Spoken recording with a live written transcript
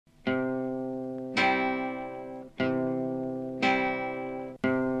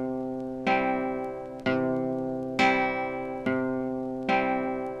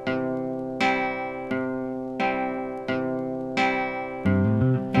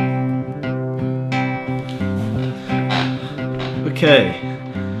Okay,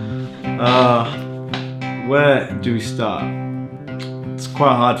 where do we start? It's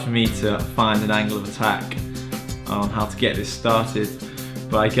quite hard for me to find an angle of attack on how to get this started,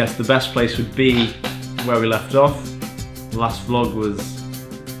 but I guess the best place would be where we left off. The last vlog was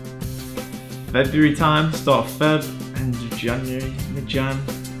February time, start of Feb, end of January, mid-Jan,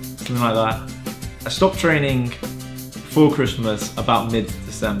 something like that. I stopped training before Christmas, about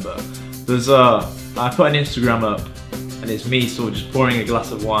mid-December. I put an Instagram up and it's me sort of just pouring a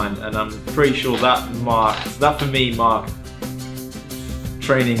glass of wine, and I'm pretty sure that for me marked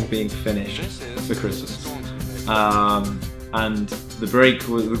training being finished for Christmas. And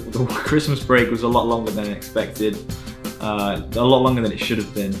the Christmas break was a lot longer than expected, a lot longer than it should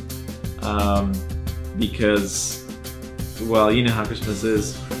have been, because, well, you know how Christmas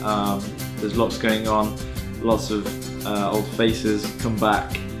is. There's lots going on, lots of old faces come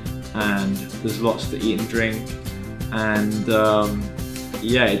back, and there's lots to eat and drink, and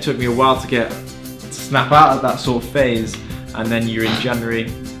yeah, it took me a while to snap out of that sort of phase, and then you're in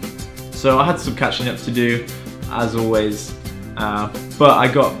January, so I had some catching up to do, as always, but I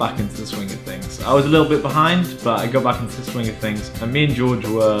got back into the swing of things. I was a little bit behind, but I got back into the swing of things, and me and George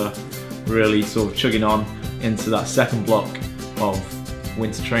were really sort of chugging on into that second block of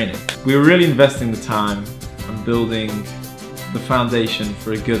winter training. We were really investing the time and building the foundation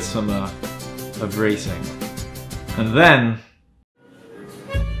for a good summer of racing. And then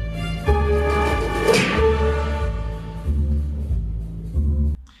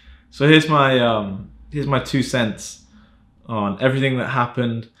so here's my 2 cents on everything that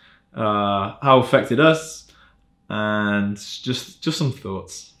happened, how it affected us, and just some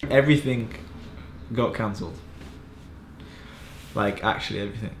thoughts. Everything got cancelled. Like, actually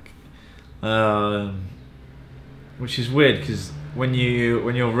everything. Which is weird, because when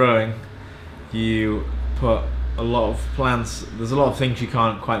you're rowing, you put a lot of plans. There's a lot of things you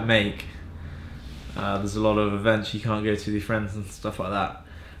can't quite make. There's a lot of events you can't go to with your friends and stuff like that.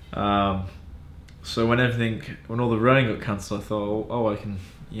 So when all the rowing got cancelled, I thought, oh, I can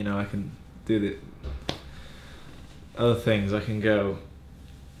do the other things. I can go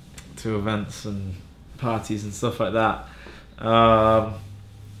to events and parties and stuff like that.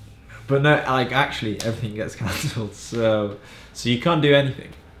 But no, like, actually everything gets cancelled, so you can't do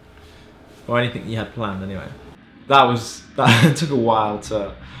anything, or anything you had planned anyway. That took a while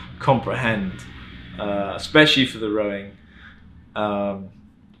to comprehend, especially for the rowing,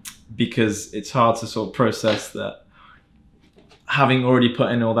 because it's hard to sort of process that having already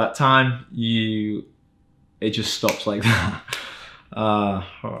put in all that time, it just stops like that.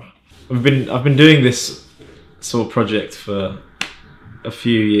 I've been doing this sort of project for a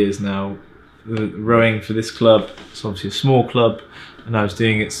few years now, rowing for this club. It's obviously a small club, and I was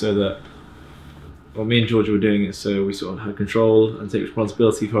doing it so that, well, me and George were doing it so we sort of had control and take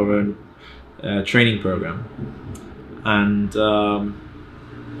responsibility for our own training program, and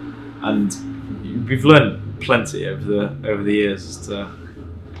we've learned plenty over the years as to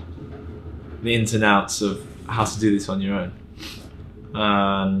the ins and outs of how to do this on your own,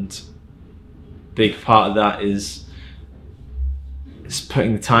 and a big part of that is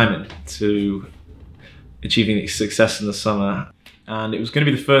putting the time in to achieving success in the summer. And it was going to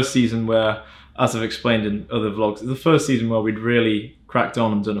be the first season where, as I've explained in other vlogs, the first season where we'd really cracked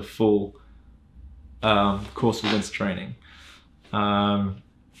on and done a full course of winter training. And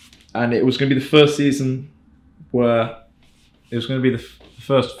it was going to be the first season where it was going to be the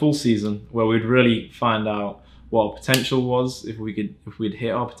first full season where we'd really find out what our potential was, if we'd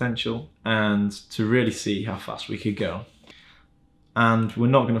hit our potential, and to really see how fast we could go. And we're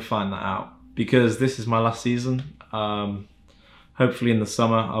not going to find that out, because this is my last season. Hopefully in the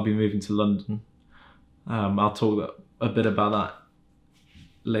summer I'll be moving to London. I'll talk a bit about that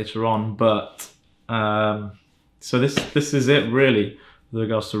later on, but so this is it really with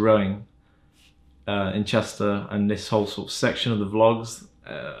regards to rowing in Chester, and this whole sort of section of the vlogs.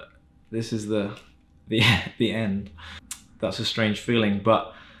 This is the end. That's a strange feeling,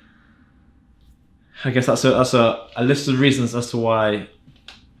 but I guess that's a list of reasons as to why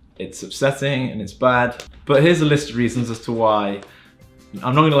it's upsetting and it's bad. But here's a list of reasons as to why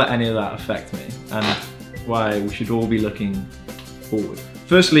I'm not going to let any of that affect me, and why we should all be looking forward.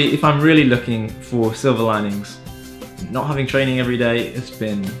 Firstly, if I'm really looking for silver linings, not having training every day has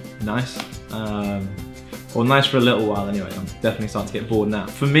been nice. Or nice for a little while anyway. I'm definitely starting to get bored now.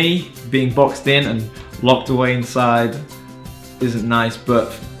 For me, being boxed in and locked away inside isn't nice,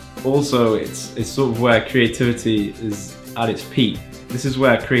 but also it's sort of where creativity is at its peak. This is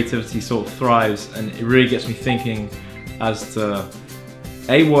where creativity sort of thrives, and it really gets me thinking as to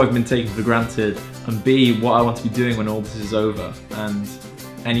A, what I've been taking for granted, and B, what I want to be doing when all this is over, and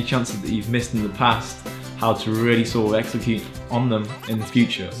any chances that you've missed in the past, how to really sort of execute on them in the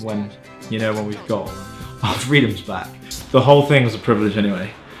future when, you know, when we've got our freedoms back. The whole thing was a privilege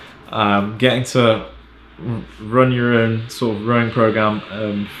anyway. Getting to run your own sort of rowing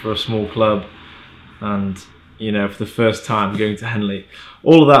program for a small club, and, you know, for the first time going to Henley,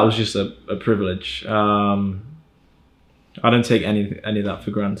 all of that was just a privilege. I don't take any of that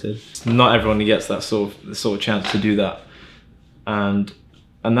for granted. Not everyone gets that sort of chance to do that, and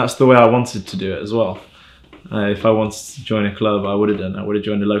that's the way I wanted to do it as well. If I wanted to join a club, I would have done. I would have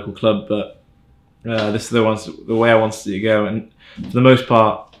joined a local club, but this is the way I wanted it to go, and for the most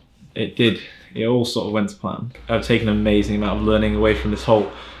part, it did. It all sort of went to plan. I've taken an amazing amount of learning away from this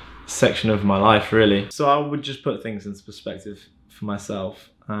whole section of my life, really. So I would just put things into perspective for myself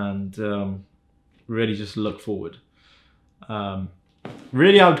and really just look forward.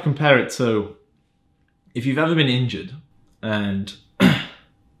 Really, I would compare it to if you've ever been injured and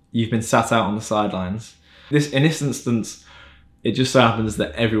you've been sat out on the sidelines. In this instance, it just so happens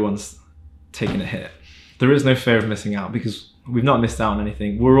that everyone's taken a hit. There is no fear of missing out because we've not missed out on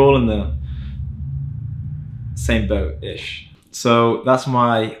anything. We're all in the same boat-ish. So that's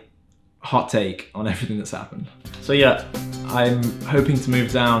my hot take on everything that's happened. So yeah, I'm hoping to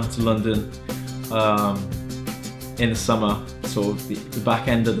move down to London in the summer, sort of the back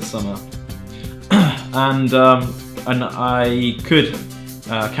end of the summer, and I could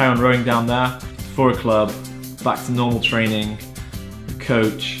carry on rowing down there for a club, back to normal training,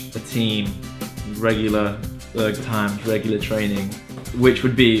 coach a team, regular times, regular training, which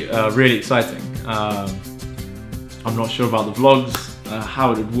would be really exciting. I'm not sure about the vlogs,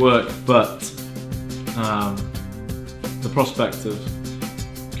 how it would work, but the prospect of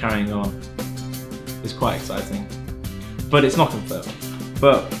carrying on is quite exciting. But it's not confirmed.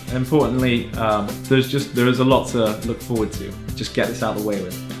 But importantly, there is a lot to look forward to. Just get this out of the way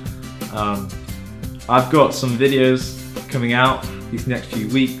with. I've got some videos coming out these next few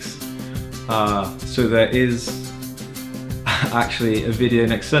weeks. So there is actually a video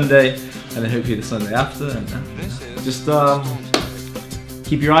next Sunday, and then hopefully the Sunday after. And just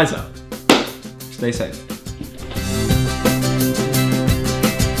keep your eyes out. Stay safe.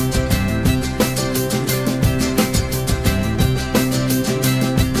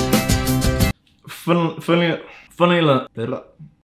 Funny